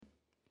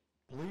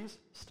Please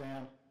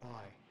stand by.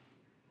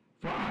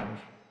 5,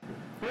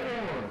 4.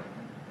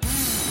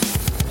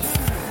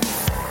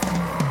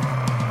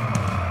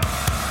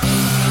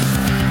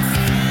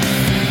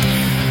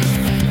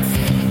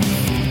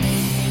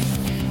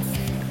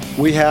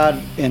 We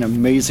had an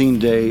amazing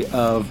day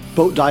of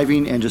boat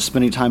diving and just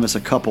spending time as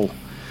a couple.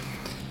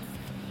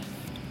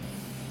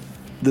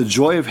 The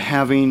joy of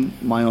having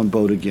my own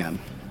boat again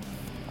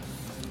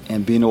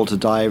and being able to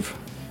dive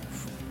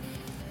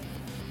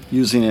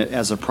using it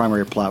as a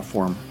primary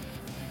platform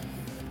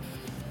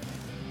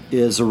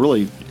is a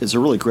really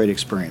great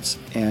experience.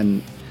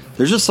 And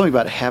there's just something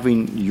about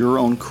having your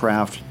own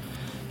craft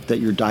that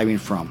you're diving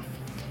from.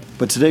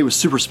 But today was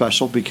super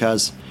special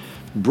because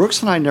Brooks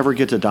and I never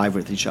get to dive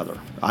with each other.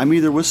 I'm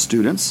either with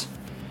students,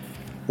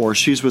 or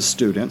she's with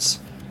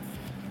students,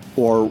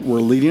 or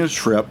we're leading a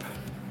trip,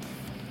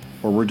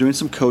 or we're doing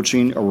some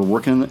coaching, or we're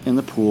working in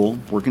the pool,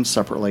 working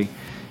separately,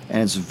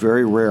 and it's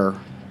very rare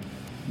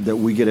that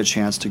we get a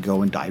chance to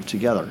go and dive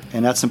together.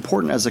 And that's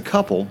important as a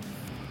couple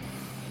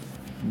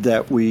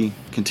that we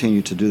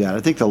continue to do that.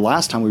 I think the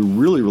last time we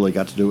really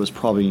got to do it was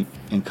probably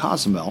in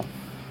Cozumel.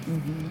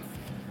 Mm-hmm.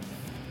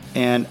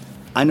 And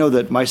I know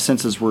that my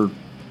senses were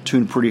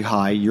tuned pretty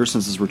high, your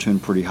senses were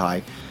tuned pretty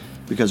high,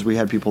 because we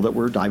had people that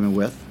we were diving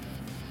with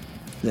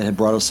that had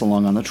brought us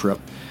along on the trip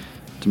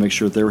to make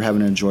sure that they were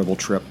having an enjoyable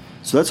trip.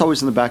 So that's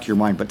always in the back of your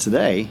mind. But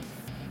today,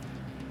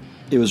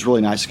 it was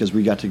really nice because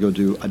we got to go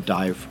do a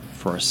dive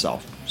for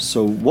ourselves.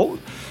 So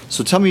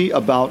tell me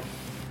about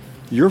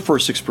your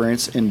first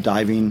experience in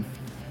diving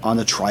on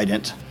the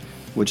Trident,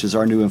 which is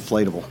our new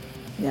inflatable.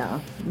 Yeah,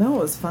 no, it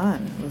was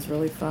fun. It was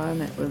really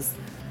fun. It was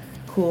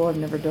cool. I've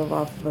never dove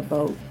off of a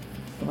boat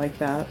like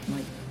that,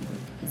 like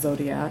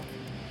Zodiac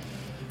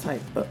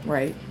type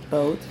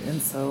boat, and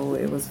so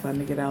it was fun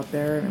to get out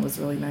there, and it was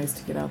really nice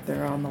to get out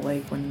there on the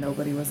lake when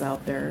nobody was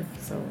out there,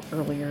 so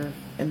earlier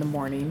in the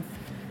morning.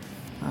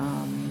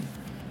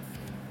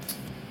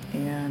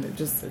 And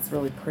it's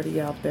really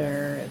pretty out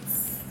there.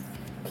 It's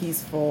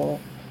peaceful,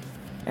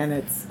 and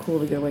it's cool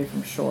to get away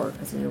from shore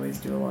because we always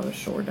do a lot of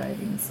shore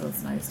diving, so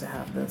it's nice to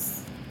have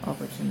this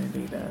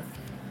opportunity to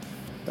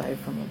dive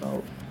from a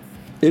boat.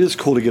 It is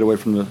cool to get away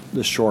from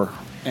the shore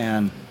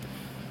and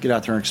get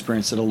out there and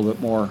experience it a little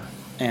bit more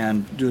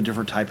and do a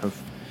different type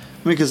of,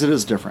 because it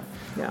is different.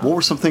 Yeah. What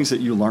were some things that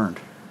you learned?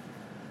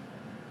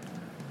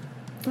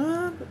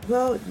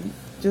 Well,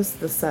 just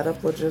the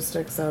setup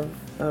logistics of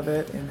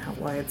it and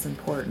why it's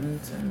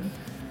important, and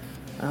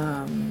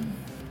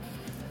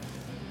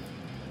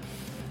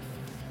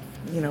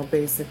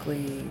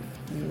basically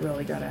you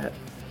really gotta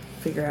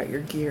figure out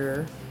your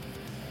gear.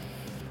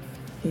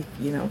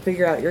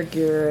 Figure out your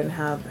gear and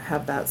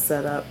have that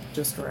set up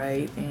just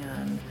right,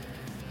 and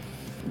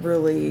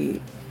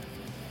really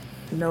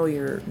know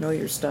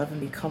your stuff and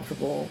be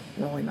comfortable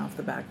rolling off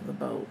the back of the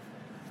boat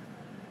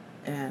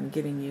and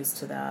getting used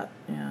to that,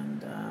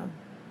 and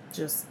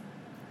just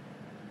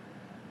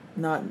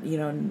not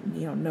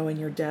knowing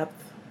your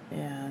depth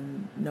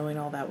and knowing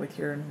all that with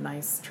your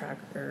nice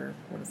tracker,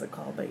 what is it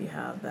called that you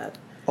have that?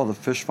 Oh, the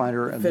fish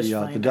finder and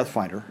the depth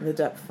finder. The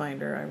depth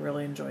finder, I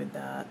really enjoyed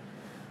that.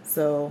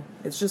 So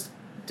it's just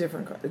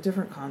different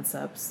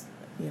concepts,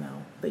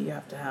 that you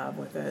have to have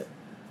with it.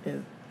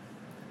 It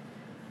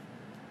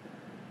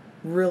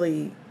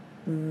really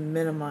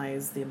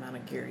minimize the amount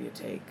of gear you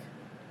take,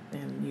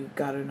 and you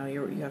have to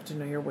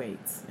know your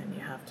weights, and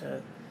you have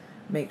to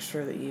make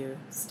sure that you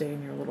stay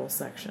in your little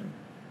section.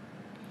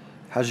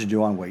 How'd you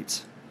do on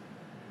weights?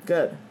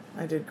 Good.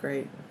 I did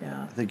great.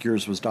 Yeah. I think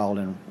yours was dialed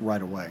in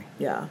right away.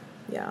 Yeah.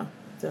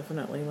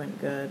 Definitely went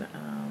good.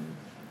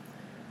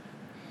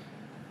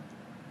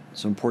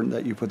 It's important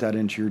that you put that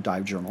into your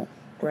dive journal.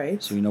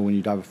 Right. So when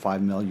you dive a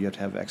 5 mil, you have to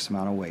have X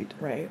amount of weight.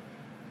 Right.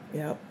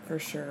 Yep, for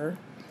sure.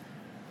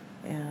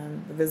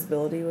 And the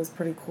visibility was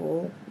pretty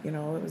cool. It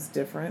was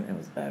different. It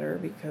was better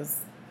because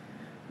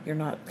you're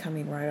not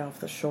coming right off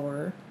the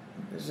shore.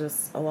 There's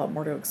just a lot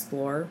more to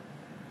explore.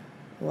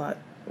 A lot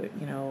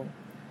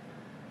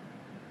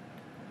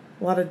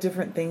of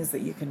different things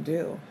that you can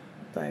do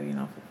diving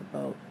off of a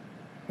boat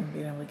and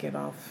being able to get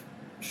off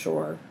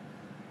shore.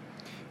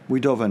 We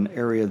dove an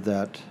area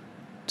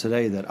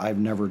today that I've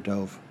never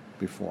dove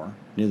before.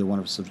 Neither one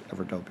of us have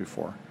ever dove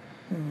before.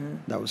 Mm-hmm.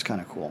 That was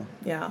kind of cool.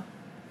 Yeah.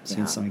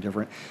 Seeing something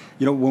different.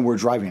 When we're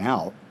driving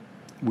out,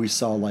 we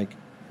saw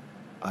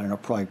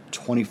probably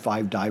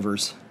 25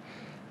 divers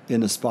in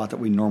the spot that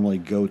we normally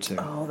go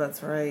to. Oh,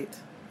 that's right.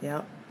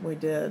 Yep, we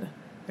did.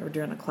 They were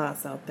doing a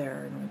class out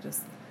there, and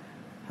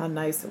how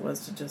nice it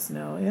was to just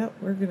know, yep,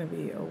 we're going to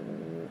be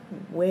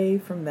away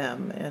from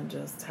them and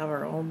just have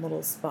our own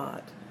little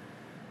spot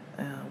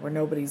where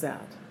nobody's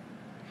at.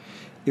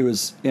 It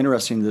was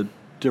interesting, the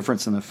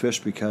difference in the fish,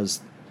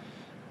 because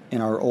in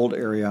our old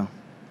area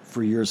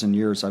for years and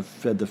years, I've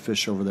fed the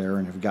fish over there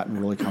and have gotten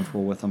really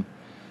comfortable with them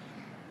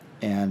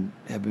and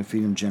have been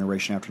feeding them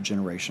generation after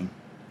generation.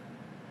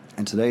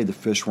 And today the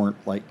fish weren't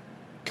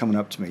coming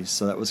up to me,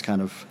 so that was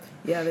kind of...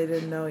 Yeah, they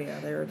didn't know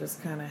yet. They were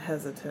just kind of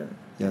hesitant.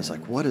 Yeah, it's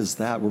like, what is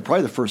that? We're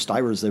probably the first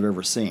divers they've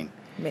ever seen.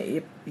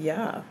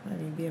 Yeah, I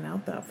mean, being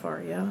out that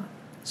far, yeah.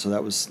 So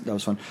that was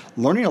fun.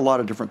 Learning a lot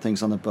of different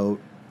things on the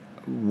boat.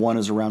 One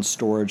is around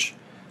storage,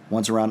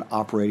 one's around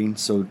operating.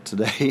 So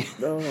today,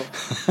 Oh,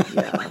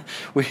 yeah.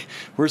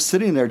 we're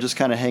sitting there just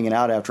kind of hanging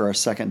out after our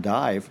second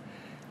dive,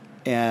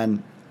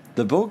 and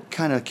the boat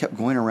kind of kept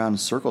going around in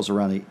circles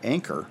around the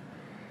anchor,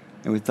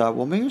 and we thought,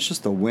 well, maybe it's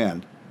just the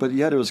wind, but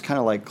yet it was kind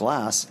of like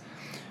glass.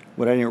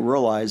 What I didn't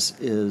realize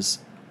is,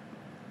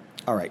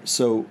 all right,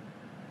 so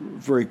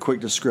very quick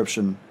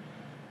description.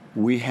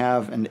 We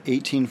have an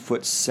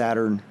 18-foot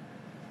Saturn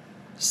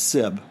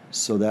Sib,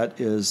 so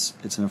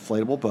it's an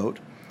inflatable boat.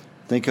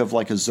 Think of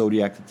like a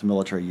Zodiac that the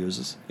military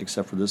uses,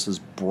 except for this is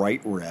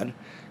bright red,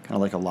 kind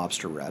of like a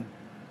lobster red.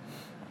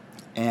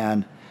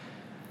 And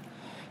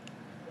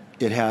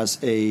it has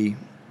a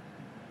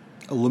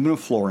aluminum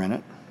floor in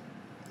it.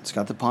 It's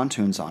got the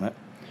pontoons on it.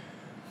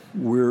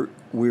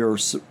 We are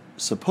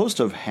supposed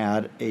to have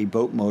had a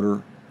boat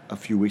motor a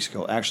few weeks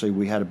ago. Actually,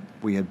 we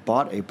had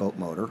bought a boat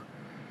motor.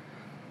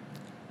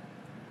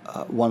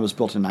 One was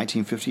built in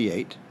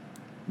 1958.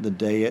 The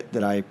day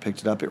that I picked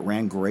it up, it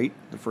ran great.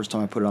 The first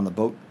time I put it on the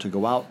boat to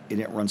go out, it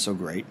didn't run so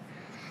great.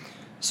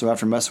 So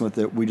after messing with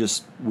it, we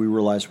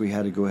realized we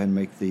had to go ahead and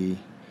make the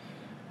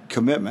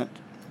commitment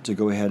to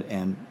go ahead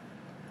and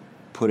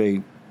put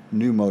a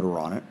new motor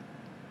on it.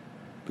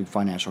 Big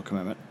financial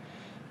commitment.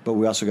 But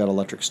we also got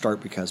electric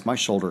start because my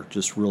shoulder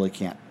just really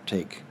can't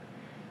take,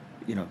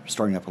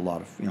 starting up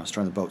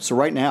starting the boat. So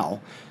right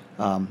now,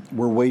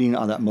 we're waiting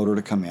on that motor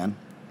to come in.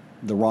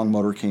 The wrong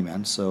motor came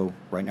in, so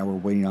right now we're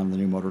waiting on the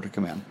new motor to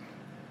come in.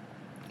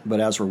 But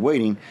as we're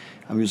waiting,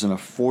 I'm using a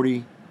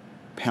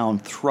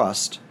 40-pound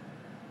thrust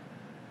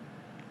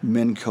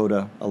Minn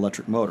Kota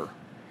electric motor.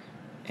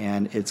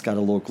 And it's got a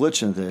little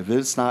glitch in it. If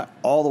it's not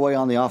all the way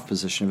on the off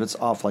position, if it's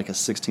off like a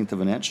 1/16 of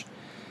an inch,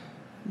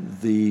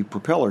 the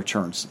propeller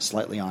turns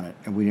slightly on it,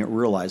 and we didn't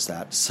realize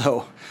that.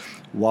 So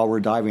while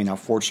we're diving, now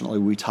fortunately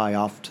we tie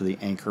off to the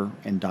anchor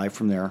and dive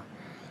from there,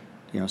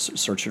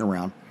 searching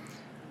around.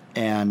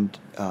 And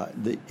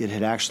it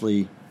had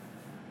actually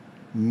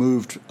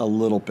moved a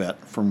little bit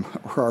from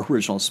where our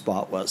original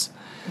spot was.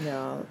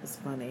 Yeah, it was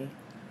funny.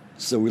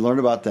 So we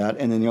learned about that,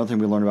 and then the other thing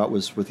we learned about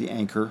was with the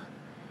anchor,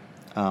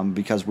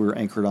 because we were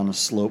anchored on a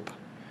slope.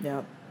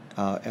 Yep.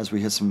 As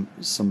we hit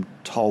some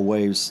tall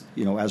waves,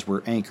 as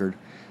we're anchored,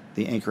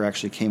 the anchor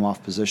actually came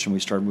off position. We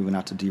started moving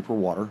out to deeper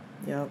water.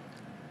 Yep.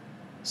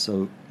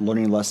 So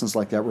learning lessons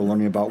like that, we're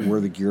learning about where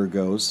the gear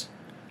goes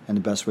and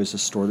the best ways to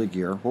store the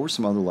gear. What were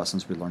some other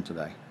lessons we learned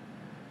today?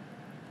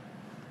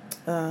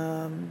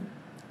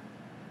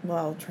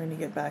 Well, trying to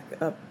get back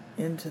up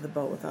into the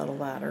boat without a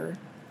ladder.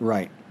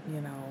 Right.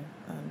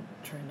 I'm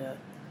trying to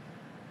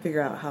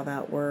figure out how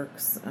that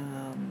works.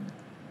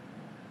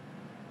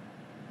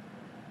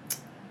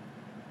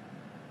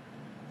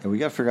 Yeah, we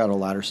got to figure out a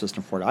ladder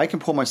system for it. I can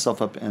pull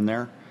myself up in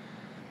there,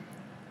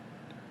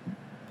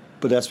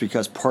 but that's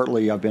because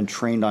partly I've been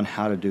trained on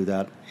how to do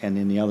that, and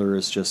then the other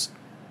is just,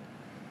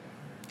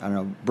 I don't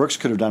know, Brooks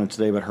could have done it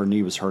today, but her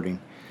knee was hurting.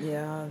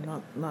 Yeah,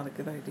 not a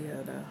good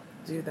idea to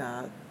do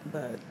that,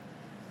 but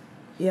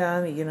yeah,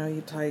 I mean, you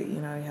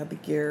have the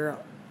gear,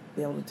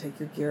 be able to take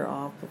your gear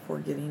off before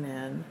getting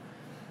in,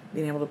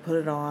 being able to put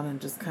it on and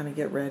just kind of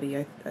get ready.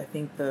 I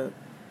think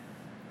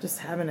just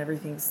having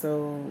everything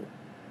so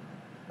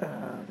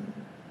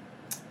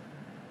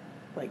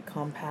like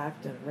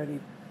compact and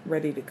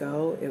ready to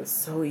go, it was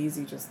so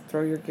easy. Just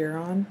throw your gear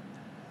on,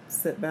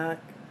 sit back,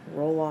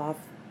 roll off,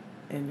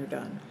 and you're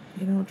done.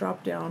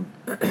 Drop down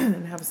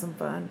and have some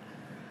fun,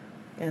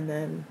 and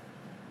then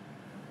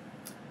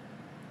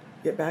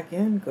get back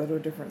in, go to a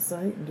different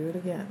site, and do it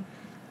again.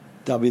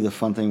 That'll be the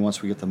fun thing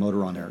once we get the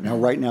motor on there. Now,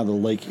 right now, the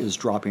lake is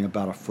dropping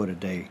about a foot a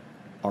day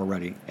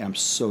already, and I'm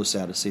so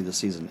sad to see the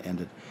season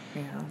ended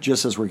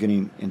just as we're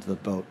getting into the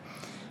boat.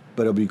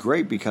 But it'll be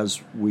great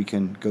because we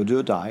can go do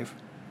a dive,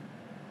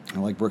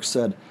 and like Brooks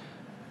said,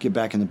 get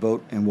back in the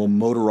boat, and we'll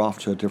motor off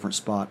to a different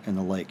spot in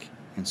the lake.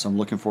 And so I'm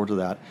looking forward to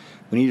that.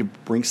 We need to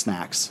bring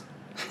snacks.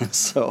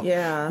 So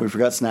we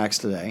forgot snacks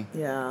today.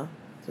 Yeah,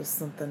 just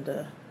something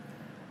to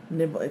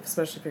nibble,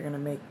 especially if you're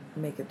going to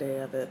make a day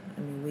of it. I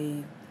mean,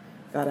 we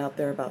got out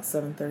there about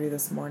 7:30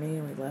 this morning,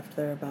 and we left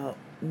there about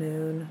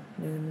noon,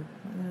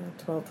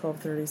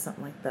 12:30,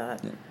 something like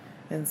that. Yeah.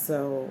 And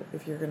so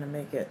if you're going to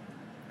make it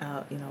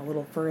out, a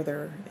little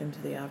further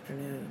into the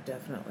afternoon, you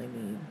definitely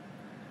need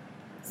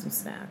some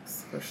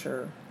snacks for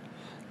sure.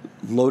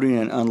 Loading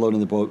and unloading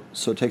the boat,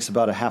 so it takes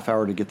about a half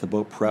hour to get the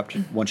boat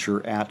prepped. Once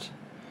you're at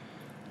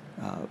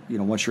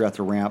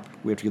the ramp,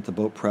 we have to get the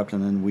boat prepped,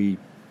 and then we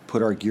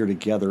put our gear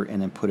together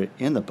and then put it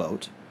in the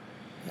boat.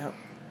 Yep.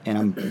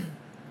 And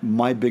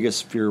my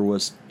biggest fear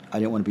was I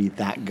didn't want to be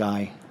that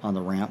guy on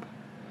the ramp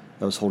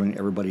that was holding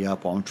everybody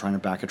up while I'm trying to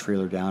back a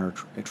trailer down or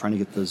trying to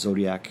get the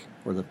Zodiac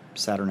or the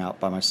Saturn out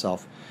by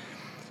myself.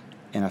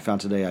 And I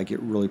found today I get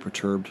really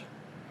perturbed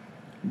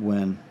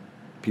when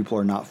people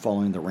are not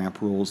following the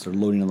ramp rules. They're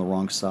loading on the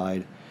wrong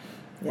side,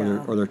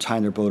 or they're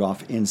tying their boat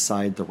off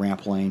inside the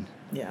ramp lane.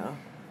 Yeah.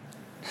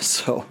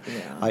 So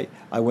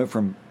I went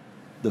from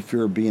the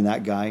fear of being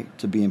that guy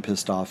to being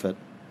pissed off at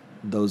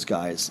those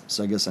guys.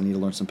 So I guess I need to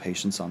learn some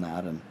patience on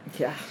that. And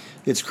Yeah.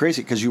 it's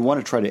crazy because you want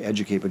to try to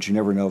educate, but you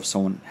never know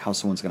how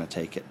someone's going to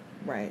take it.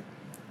 Right.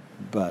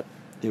 But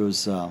it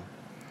was,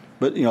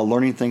 but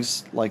learning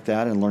things like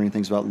that and learning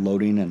things about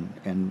loading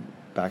and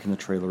backing the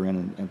trailer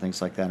in and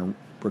things like that. And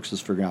Brooks is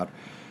figuring out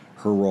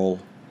her role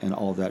and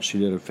all of that. She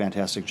did a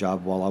fantastic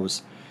job while I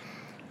was,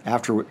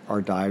 after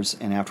our dives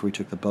and after we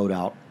took the boat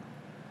out,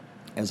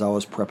 as I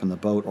was prepping the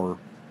boat or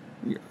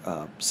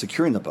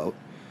securing the boat,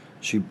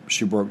 she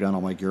broke down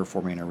all my gear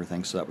for me and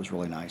everything, so that was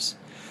really nice.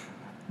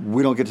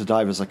 We don't get to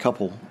dive as a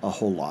couple a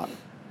whole lot.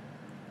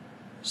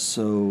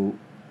 So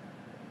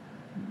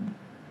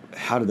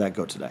how did that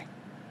go today?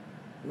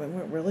 It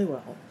went really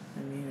well.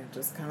 I mean, it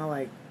just kind of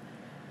like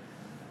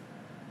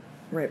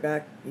right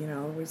back,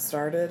 we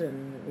started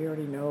and we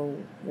already know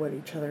what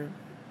each other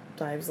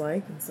dives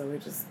like, and so we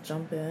just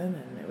jump in,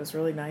 and it was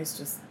really nice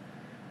just,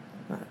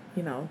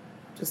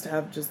 just to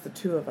have just the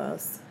two of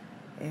us,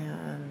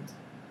 and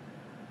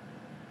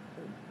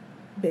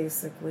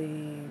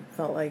basically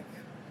felt like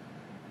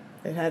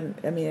it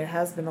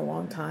has been a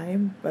long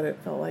time, but it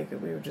felt like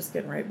we were just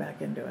getting right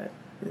back into it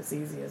as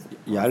easy as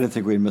possible. Yeah, I didn't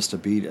think we missed a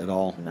beat at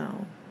all.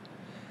 No.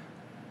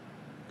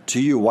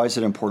 To you, why is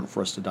it important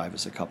for us to dive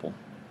as a couple?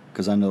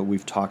 Because I know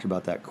we've talked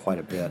about that quite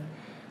a bit.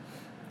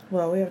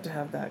 Well, we have to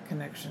have that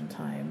connection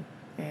time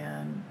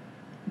and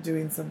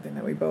doing something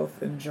that we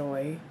both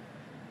enjoy,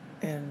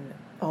 and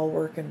all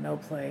work and no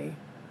play,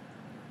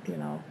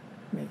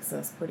 makes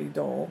us pretty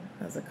dull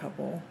as a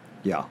couple.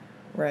 Yeah.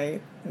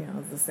 Right?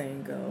 As the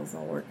saying goes,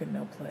 all work and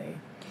no play.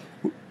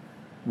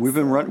 We've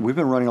been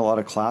running a lot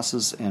of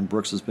classes, and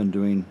Brooks has been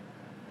doing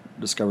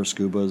Discover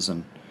Scubas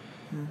and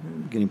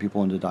getting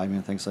people into diving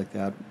and things like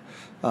that.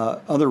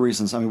 Other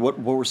reasons, what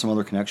were some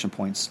other connection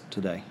points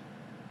today?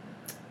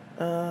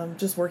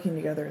 Just working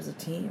together as a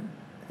team,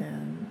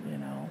 and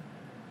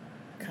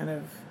kind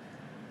of,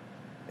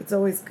 it's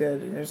always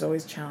good. There's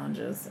always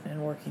challenges,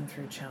 and working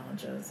through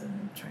challenges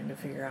and trying to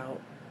figure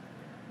out,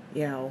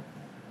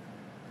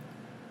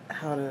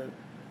 how to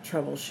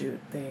troubleshoot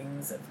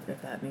things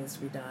if that needs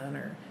to be done,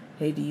 or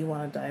hey, do you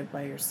want to dive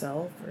by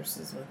yourself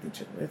versus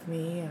with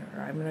me,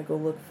 or I'm gonna go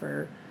look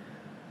for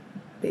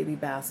baby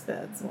bass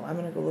beds. Well, I'm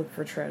gonna go look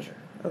for treasure.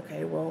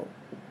 Okay, well,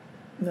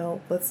 no,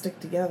 let's stick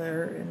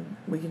together and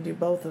we can do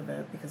both of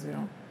it, because we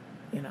don't,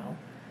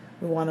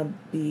 we want to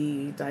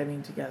be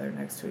diving together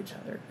next to each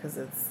other, because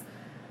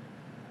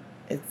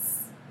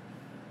it's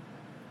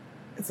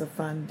a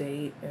fun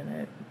date, and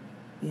it,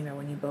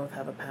 when you both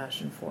have a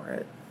passion for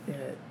it,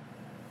 it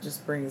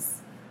just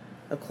brings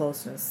a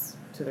closeness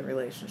to the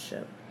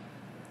relationship.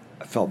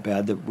 I felt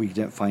bad that we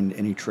didn't find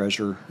any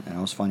treasure, and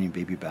I was finding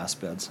baby bass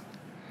beds.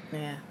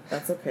 Yeah,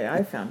 that's okay.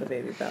 I found a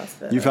baby bass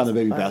bed. You found the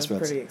baby bass beds. I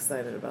was pretty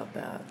excited about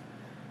that.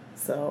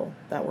 So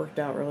that worked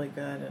out really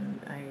good,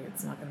 and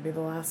it's not going to be the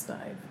last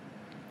dive,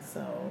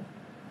 so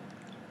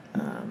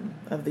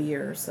of the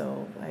year.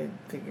 So I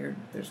figured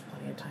there's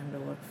plenty of time to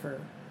look for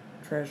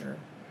treasure.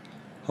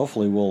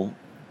 Hopefully we'll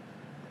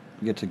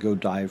get to go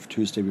dive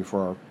Tuesday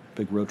before our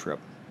big road trip.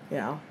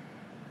 Yeah,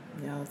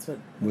 that's what.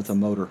 With a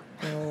motor.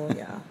 Oh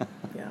yeah,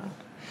 yeah,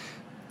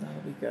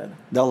 that'll be good.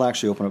 That'll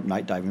actually open up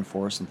night diving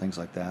for us and things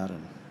like that,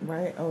 and.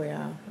 Right. Oh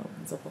yeah,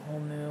 opens up a whole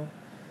new.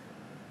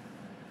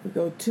 If we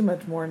go too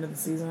much more into the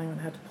season, I'm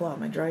gonna have to pull out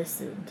my dry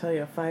suit and tell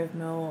you a 5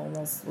 mil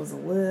almost was a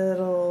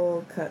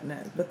little cutting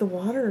it. But the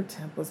water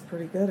temp was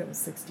pretty good. It was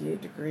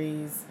 68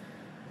 degrees,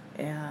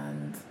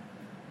 and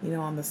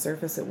on the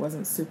surface it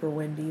wasn't super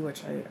windy,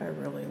 which I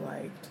really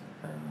liked,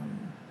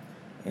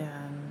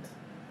 and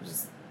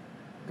just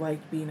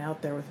liked being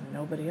out there with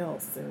nobody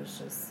else. There was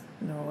just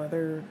no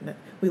other.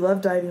 We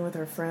love diving with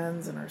our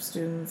friends and our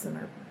students and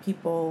our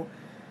people.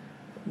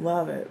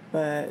 Love it,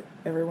 but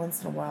every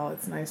once in a while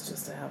it's nice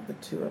just to have the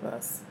two of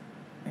us,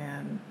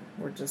 and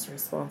we're just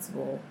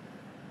responsible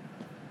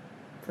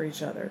for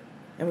each other.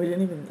 And we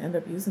didn't even end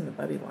up using the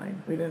buddy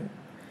line. We didn't.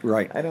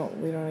 Right. We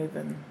don't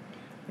even.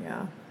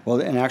 Yeah.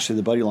 Well, and actually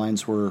the buddy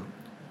lines were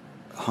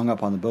hung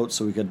up on the boat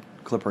so we could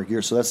clip our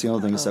gear. So that's the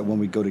only thing is that when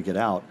we go to get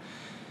out,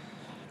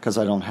 because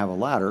I don't have a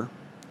ladder,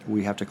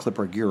 we have to clip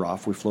our gear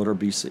off. We float our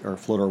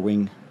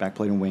wing,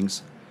 backplate and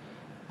wings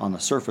on the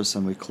surface,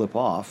 and we clip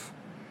off.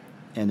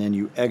 And then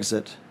you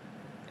exit,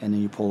 and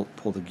then you pull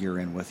the gear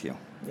in with you.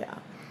 Yeah,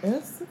 and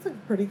it's a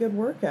pretty good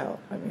workout.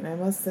 I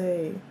must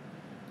say,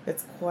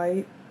 it's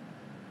quite.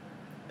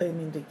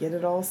 To get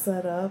it all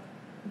set up,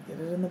 get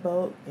it in the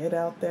boat, get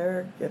out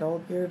there, get all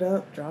geared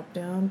up, drop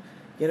down,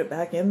 get it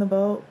back in the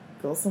boat,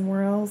 go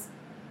somewhere else,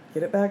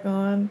 get it back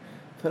on,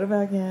 put it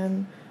back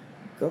in,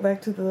 go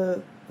back to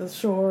the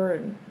shore,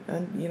 and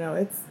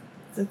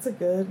it's a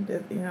good.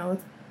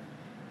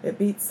 It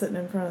beats sitting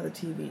in front of the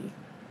TV.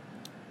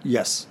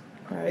 Yes.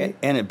 Right.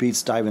 And it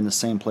beats diving the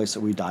same place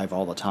that we dive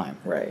all the time.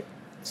 Right.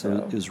 So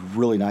it was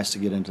really nice to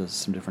get into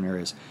some different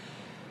areas.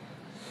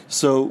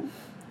 So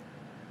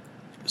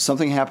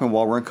something happened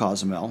while we're in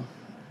Cozumel.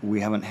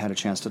 We haven't had a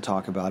chance to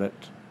talk about it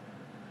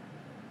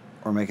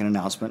or make an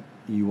announcement.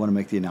 You want to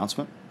make the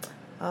announcement?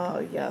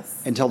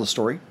 Yes. And tell the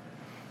story?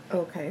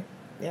 Okay.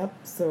 Yep.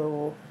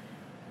 So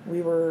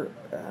we were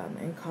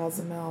in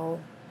Cozumel,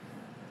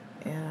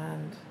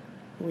 and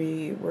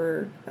we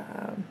were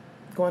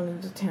going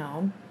into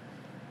town,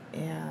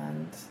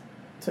 and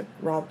took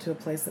Rob to a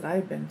place that I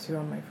had been to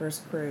on my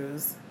first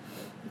cruise.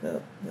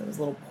 There was a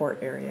little port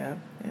area,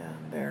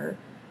 and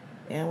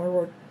we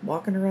were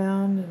walking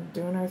around and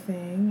doing our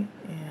thing,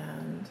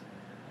 and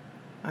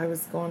I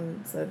was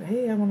said,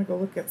 hey, I want to go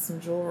look at some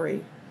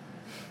jewelry.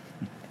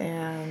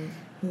 And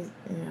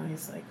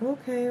he's like,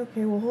 okay,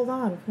 well, hold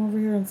on, come over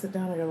here and sit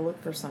down, I gotta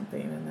look for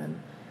something. And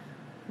then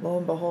lo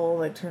and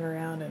behold, I turn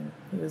around and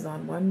he was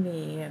on one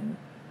knee and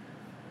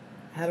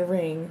had a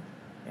ring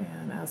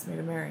and asked me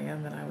to marry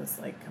him, and I was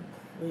like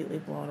completely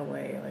blown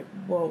away, like,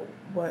 whoa,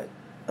 what?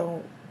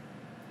 Oh,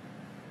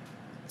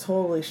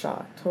 totally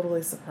shocked,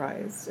 totally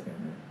surprised.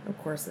 And of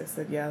course I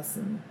said yes,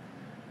 and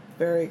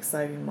very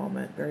exciting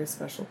moment, very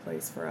special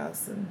place for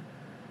us. And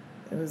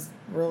it was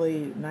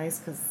really nice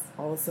because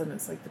all of a sudden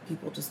it's like the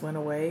people just went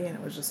away, and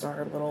it was just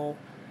our little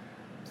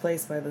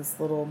place by this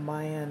little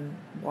Mayan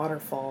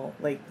waterfall.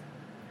 Like,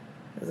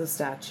 it was a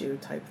statue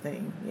type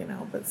thing,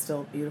 but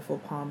still beautiful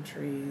palm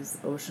trees,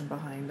 ocean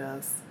behind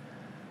us.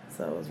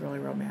 So it was really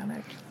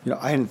romantic.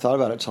 I hadn't thought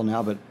about it till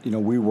now, but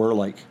we were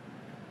like,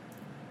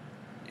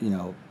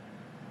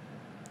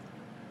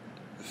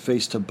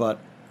 face to butt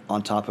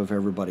on top of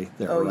everybody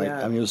there, right?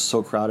 Yeah. I mean, it was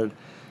so crowded,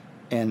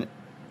 and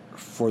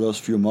for those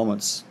few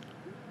moments,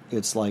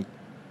 it's like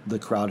the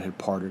crowd had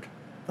parted.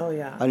 Oh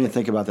yeah. I didn't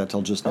think about that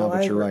till just now,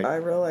 but you're right. I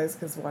realized,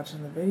 because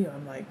watching the video,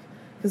 I'm like,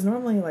 because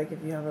normally, like,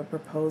 if you have a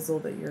proposal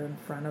that you're in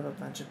front of a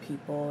bunch of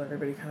people,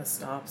 everybody kind of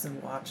stops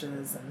and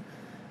watches and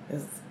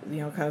is,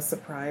 kind of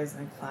surprised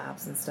and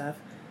claps and stuff.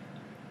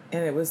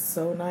 And it was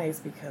so nice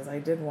because I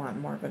did want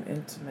more of an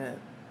intimate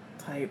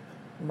type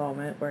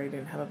moment where I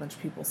didn't have a bunch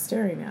of people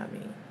staring at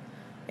me.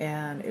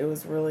 And it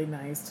was really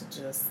nice to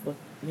just look,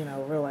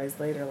 realize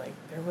later, like,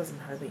 there wasn't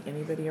hardly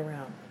anybody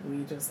around.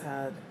 We just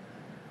had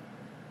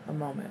a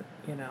moment,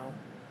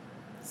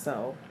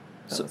 So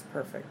that was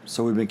perfect.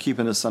 So we've been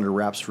keeping this under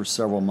wraps for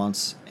several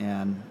months,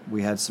 and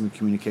we had some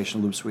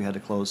communication loops we had to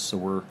close. So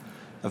we're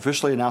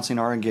officially announcing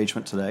our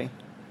engagement today.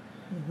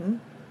 Mm-hmm.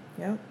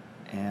 Yep.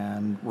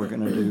 And we're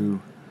going to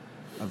do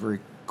a very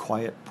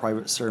quiet,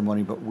 private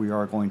ceremony, but we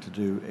are going to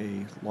do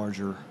a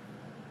larger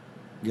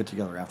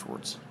get-together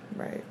afterwards.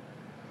 Right.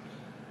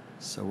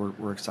 So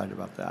we're excited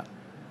about that.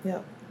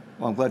 Yep.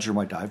 Well, I'm glad you're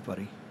my dive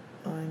buddy.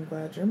 I'm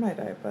glad you're my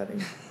dive buddy.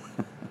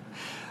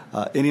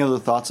 Any other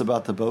thoughts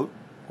about the boat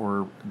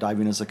or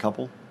diving as a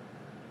couple?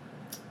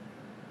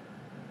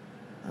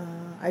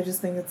 I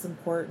just think it's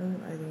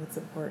important. I think it's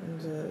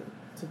important to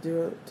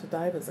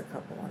dive as a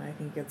couple, and I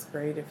think it's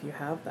great if you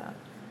have that,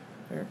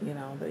 or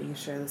that you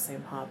share the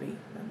same hobby.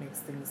 That makes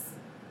things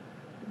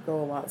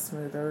go a lot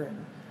smoother,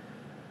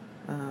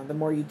 and the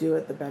more you do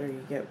it, the better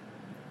you get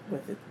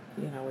with it,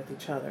 with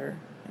each other.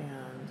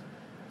 And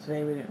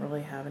today we didn't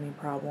really have any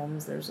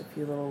problems. There's a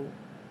few little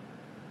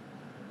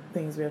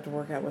things we have to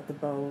work out with the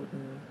boat,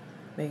 and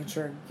making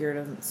sure gear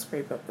doesn't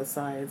scrape up the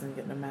sides and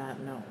getting a mat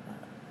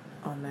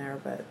on there,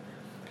 but.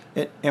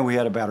 And we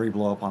had a battery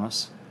blow up on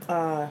us.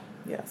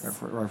 Yes.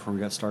 Right before we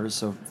got started,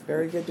 so. It's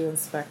very good to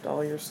inspect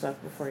all your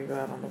stuff before you go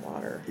out on the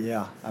water.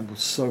 Yeah, I'm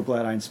so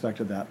glad I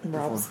inspected that.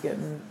 Rob's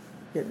getting,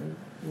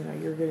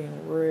 you're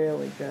getting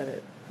really good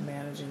at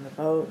managing the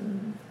boat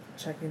and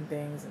checking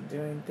things and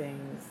doing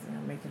things,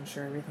 making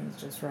sure everything's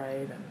just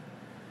right and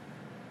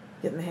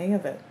getting the hang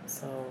of it.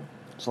 So.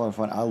 It's a lot of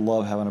fun. I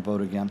love having a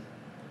boat again.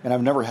 And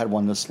I've never had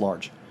one this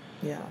large.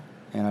 Yeah.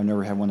 And I've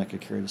never had one that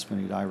could carry this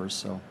many divers,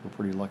 so we're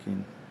pretty lucky.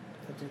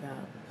 To do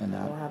that. And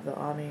we'll have the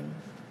awning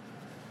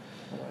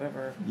or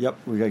whatever. Yep,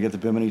 we got to get the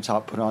bimini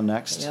top put on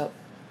next. Yep,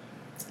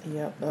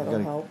 that'll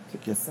help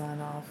keep the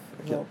sun off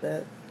a little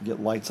bit. Get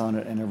lights on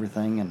it and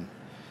everything, and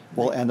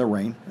and the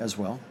rain as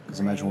well, because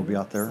imagine we'll be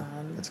out there.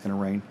 Sun. It's going to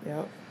rain.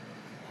 Yep.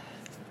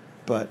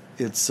 But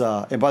it's,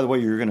 and by the way,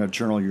 you're going to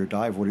journal your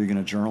dive. What are you going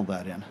to journal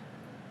that in?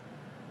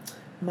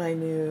 My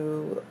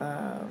new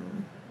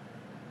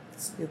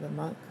Scuba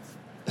Monk.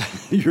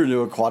 Your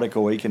new Aquatic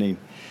Awakening.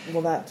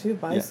 Well, that too,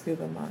 by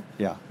Scuba Monk.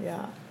 Yeah.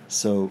 Yeah.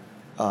 So,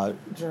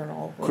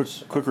 journal.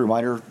 Quick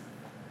reminder,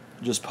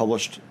 just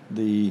published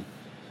the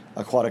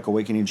Aquatic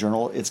Awakening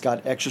Journal. It's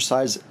got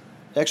exercises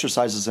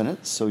in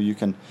it, so you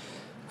can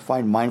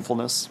find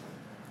mindfulness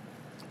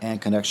and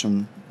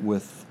connection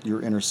with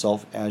your inner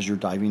self as you're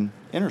diving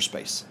inner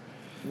space.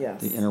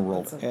 Yes. The inner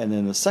world. And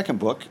then the second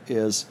book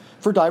is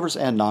for divers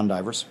and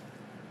non-divers,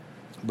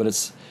 but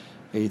it's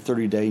a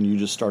 30-day, and you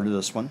just started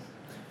this one.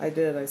 I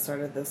did. I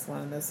started this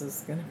one. This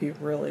is going to be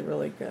really,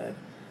 really good.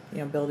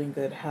 Building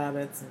good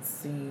habits and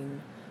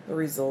seeing the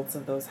results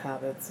of those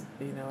habits,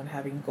 and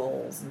having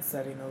goals and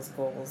setting those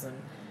goals.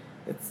 And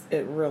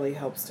it really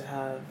helps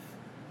to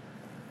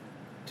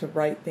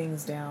write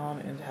things down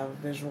and to have a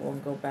visual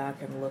and go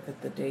back and look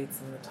at the dates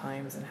and the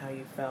times and how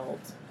you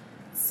felt.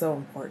 It's so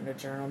important to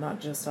journal, not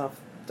just off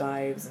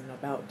dives and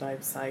about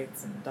dive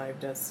sites and dive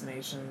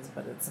destinations,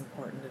 but it's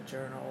important to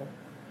journal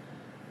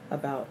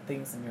about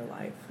things in your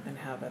life and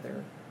have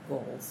other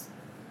goals,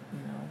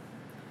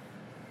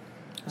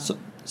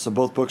 So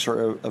both books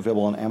are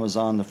available on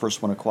Amazon. The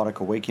first one, Aquatic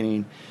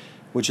Awakening,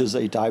 which is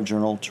a dive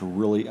journal to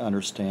really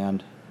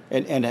understand,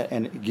 and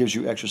it gives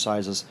you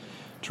exercises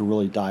to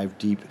really dive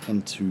deep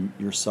into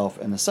yourself.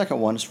 And the second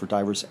one is for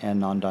divers and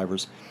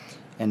non-divers,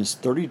 and it's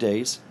 30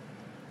 days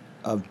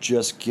of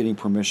just getting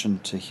permission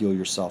to heal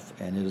yourself,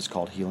 and it is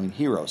called Healing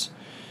Heroes.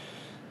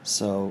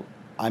 So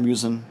I'm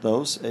using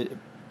those.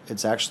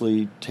 It's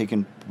actually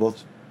taken,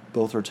 both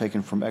are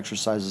taken from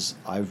exercises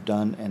I've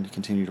done and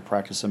continue to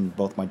practice them in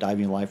both my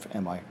diving life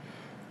and my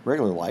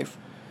regular life,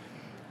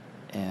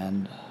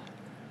 and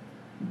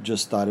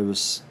just thought it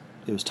was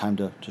time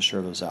to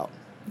share those out.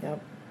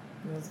 Yep.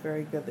 It was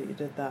very good that you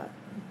did that.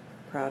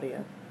 Proud of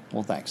you.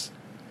 Well, thanks.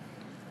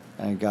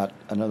 And I got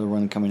another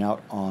one coming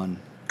out on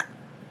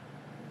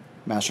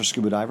Master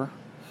Scuba Diver.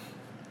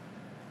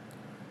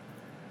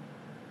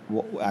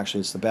 Well, actually,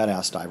 it's the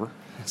Badass Diver.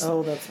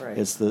 That's right.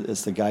 It's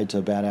the guide to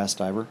a Badass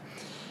Diver.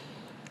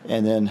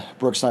 And then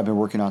Brooks and I have been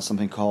working on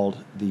something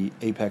called the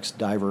Apex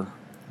Diver,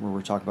 where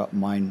we're talking about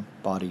mind,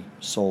 body,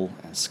 soul,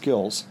 and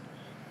skills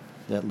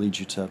that lead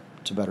you to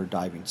better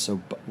diving.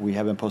 So we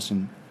have been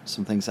posting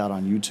some things out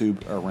on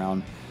YouTube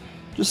around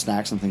just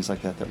snacks and things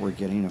like that we're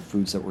getting, and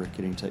foods that we're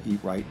getting to eat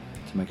right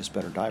to make us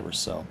better divers.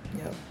 So,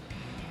 yep.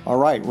 All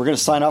right, we're going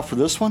to sign off for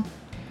this one.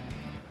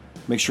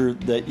 Make sure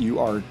that you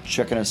are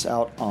checking us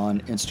out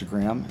on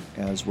Instagram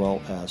as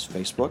well as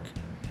Facebook.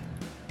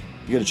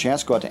 If you get a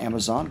chance, go out to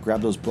Amazon,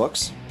 grab those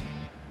books.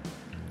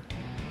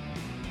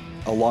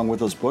 Along with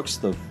those books,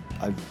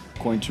 I'm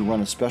going to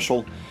run a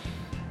special.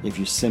 If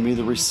you send me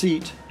the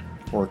receipt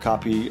or a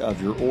copy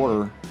of your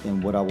order,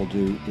 then what I will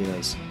do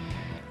is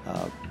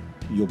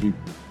you'll be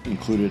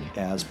included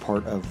as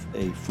part of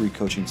a free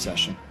coaching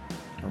session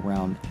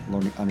around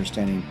learning,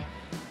 understanding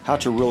how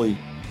to really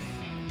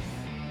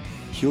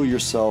heal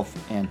yourself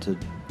and to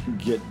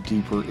get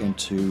deeper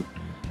into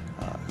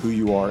who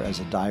you are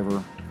as a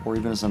diver or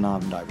even as a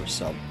non-diver.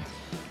 So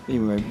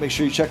anyway, make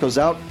sure you check those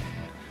out.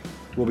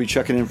 We'll be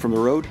checking in from the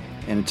road.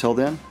 And until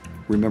then,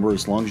 remember,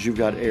 as long as you've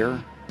got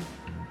air,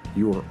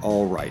 you are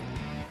all right.